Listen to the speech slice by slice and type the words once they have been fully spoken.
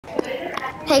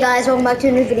Hey guys, welcome back to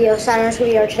a new video. Saturn's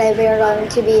video. Today we are going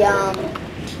to be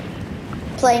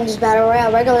playing just Battle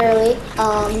Royale regularly.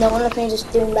 No one of me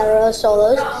just doing Battle Royale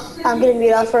solos. I'm gonna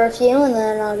mute off for a few and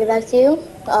then I'll get back to you.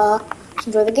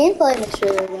 Enjoy the gameplay. Make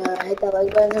sure to hit that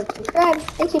like button and subscribe.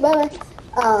 Thank you. Bye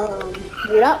bye.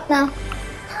 Mute up now.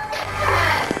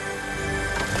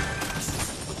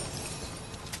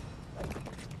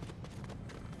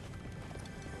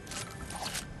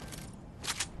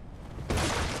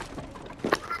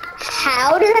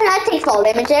 How did I not take fall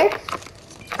damage there?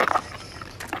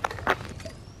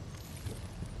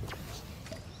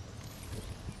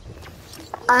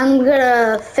 I'm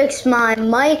gonna fix my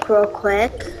mic real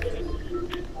quick.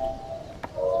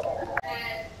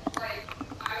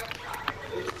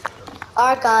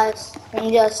 Alright guys,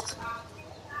 I'm just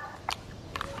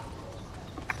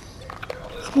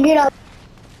mute up.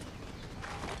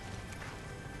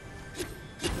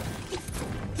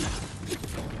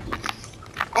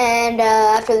 And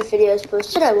after the video is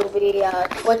posted, I will be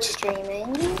Twitch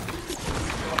streaming.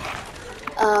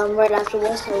 Right after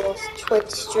this, I will Twitch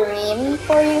stream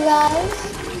for you guys.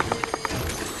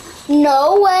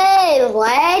 No way!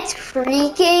 Let's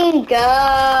freaking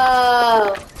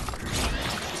go!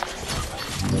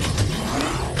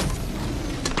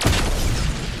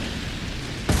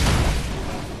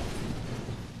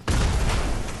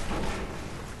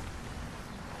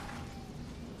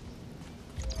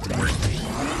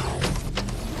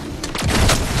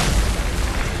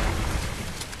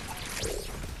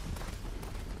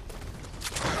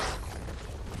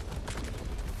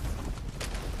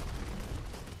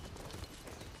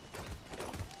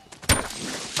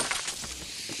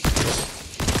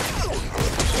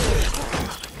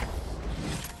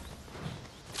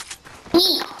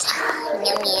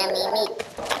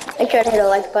 Make sure to hit the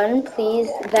like button,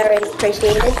 please. Very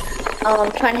appreciated.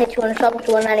 I'm trying to hit 200 subs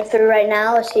to 193 right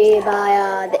now. Let's see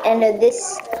by the end of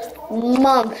this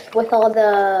month with all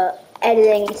the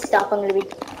editing and stuff I'm gonna be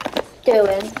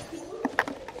doing.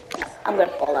 I'm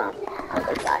gonna fall down. I'm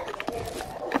gonna die.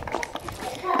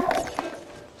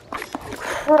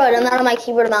 Crud, I'm out of my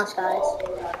keyboard and mouse, guys.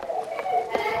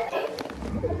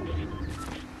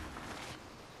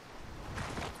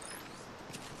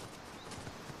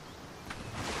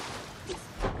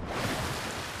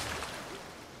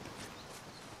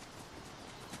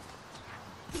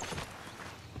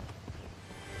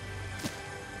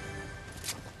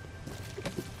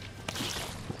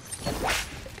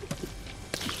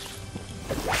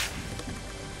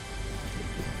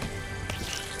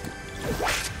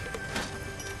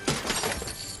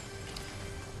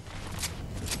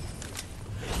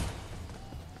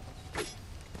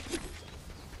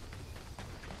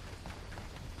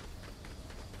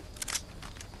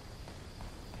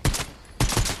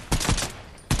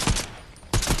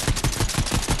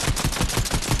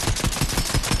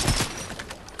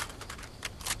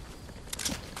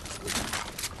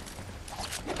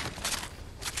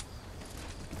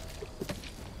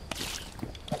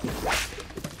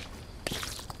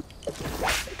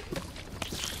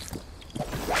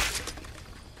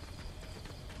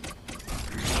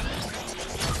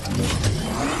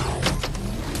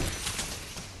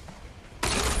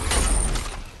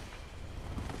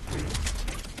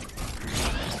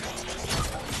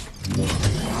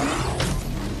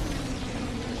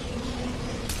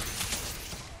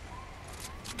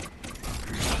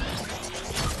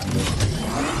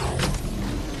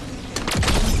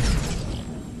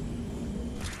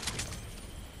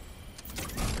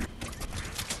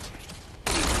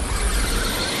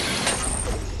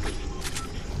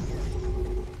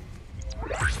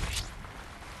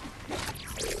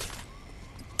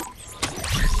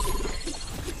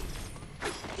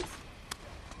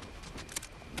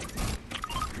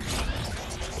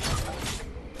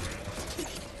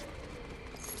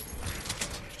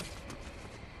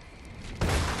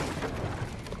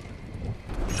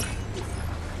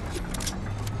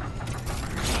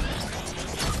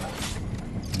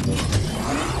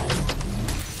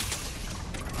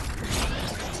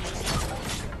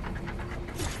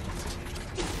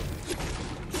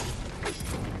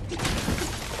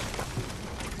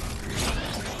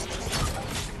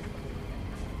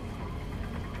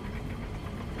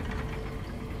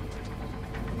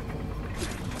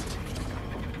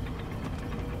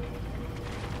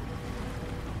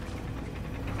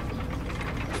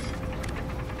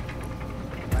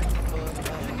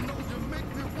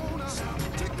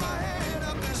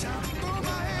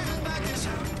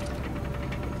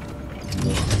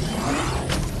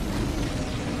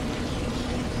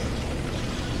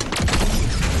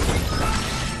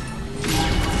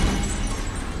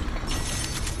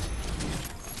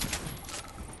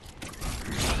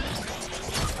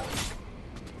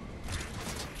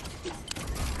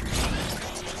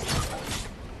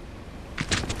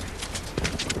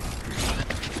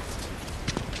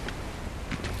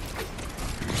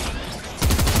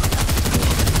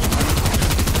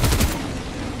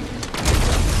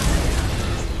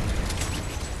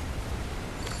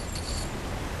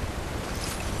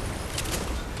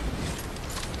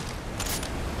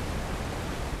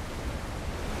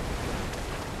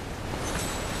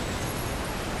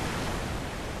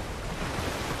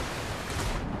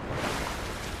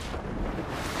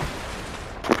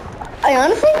 I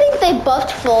honestly think they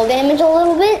buffed full damage a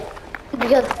little bit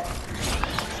because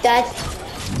that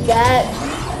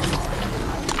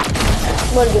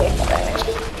would be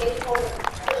full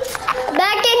damage.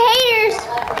 Back in haters.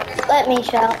 Let me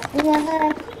shout.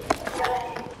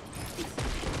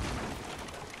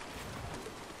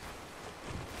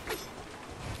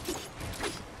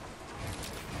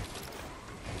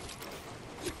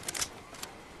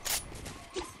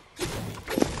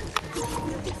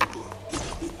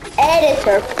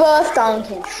 Editor buffed on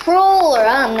controller.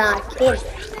 I'm not kidding.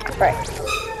 Right.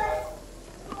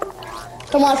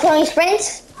 Come on, throwing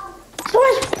sprints.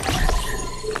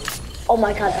 Oh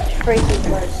my god, that's freaking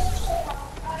good.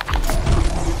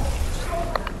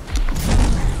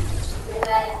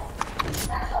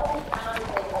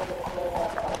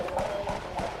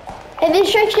 Hey,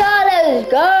 this trick shot, let's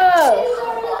go.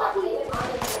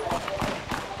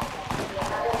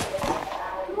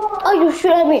 Oh, you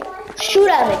shoot at me. Shoot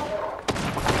at me.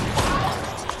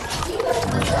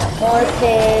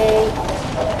 Okay.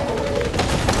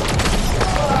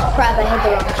 Crap, I hit the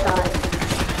wrong shot.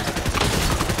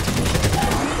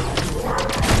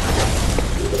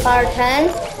 Fire 10.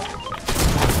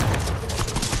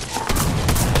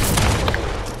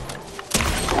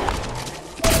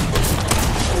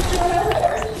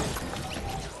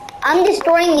 I'm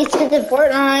destroying these kids in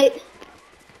Fortnite.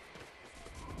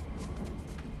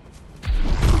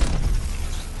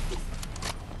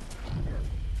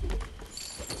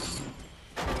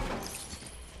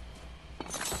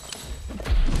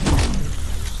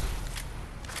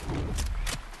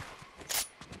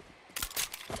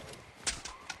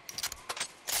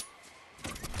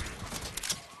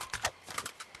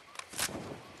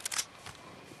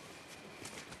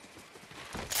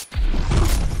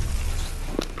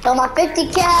 Oh, my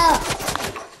 50 cal.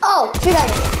 Oh, shoot at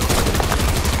me.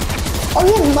 Oh,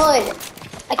 he has mud.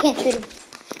 I can't shoot him.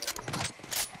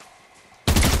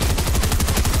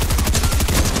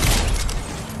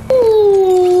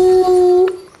 Ooh.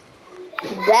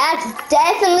 That's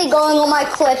definitely going on my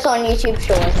clips on YouTube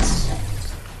Shorts.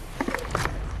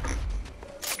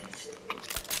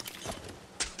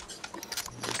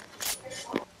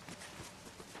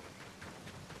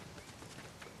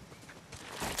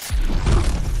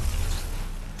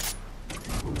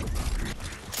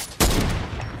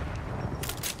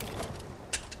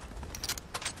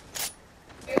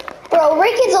 Bro,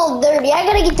 Rick is all dirty. I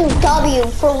gotta get to W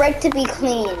for Rick to be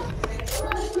clean.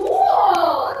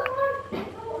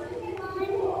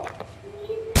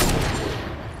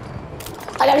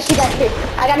 I gotta shoot that tree.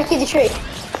 I gotta shoot the tree.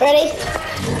 Ready?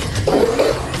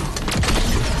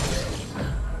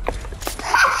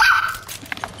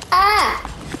 Ah!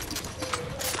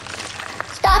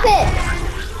 Stop it!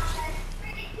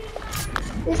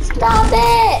 Stop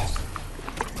it!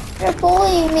 You're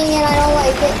bullying me and I don't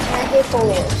like it, and I hate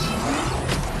bullies.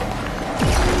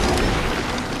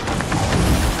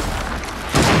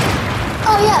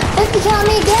 Oh yeah, 50 cal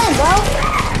me again, bro.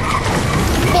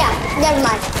 Yeah, never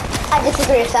mind. I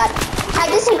disagree with that. I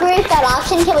disagree with that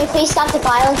option. Can we please stop the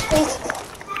violence, please?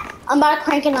 I'm about to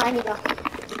crank a 90 though.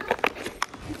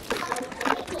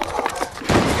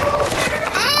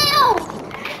 Ow!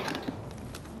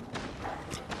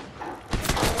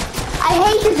 I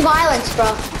hate this violence,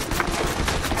 bro.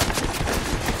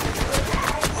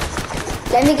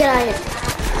 Let me get out of here.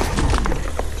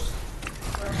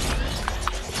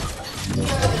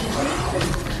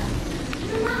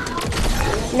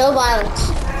 No violence.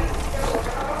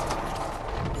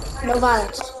 No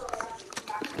violence.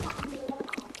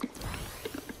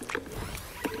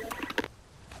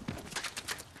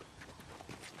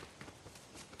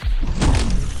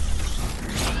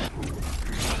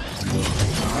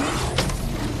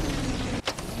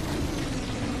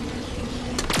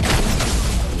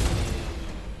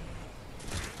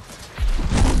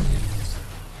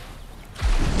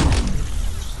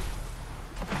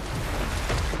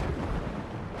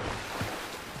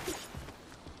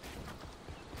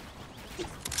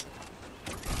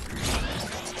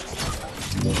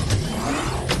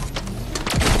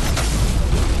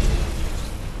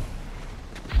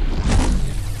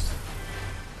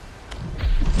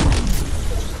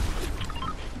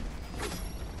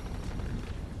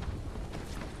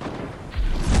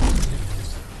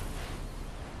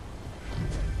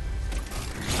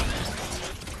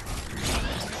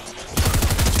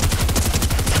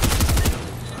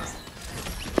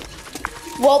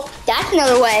 Well, that's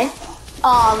another way.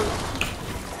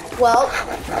 Well,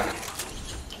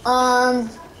 I'm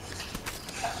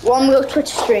gonna go Twitch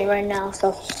stream right now,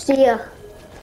 so see ya.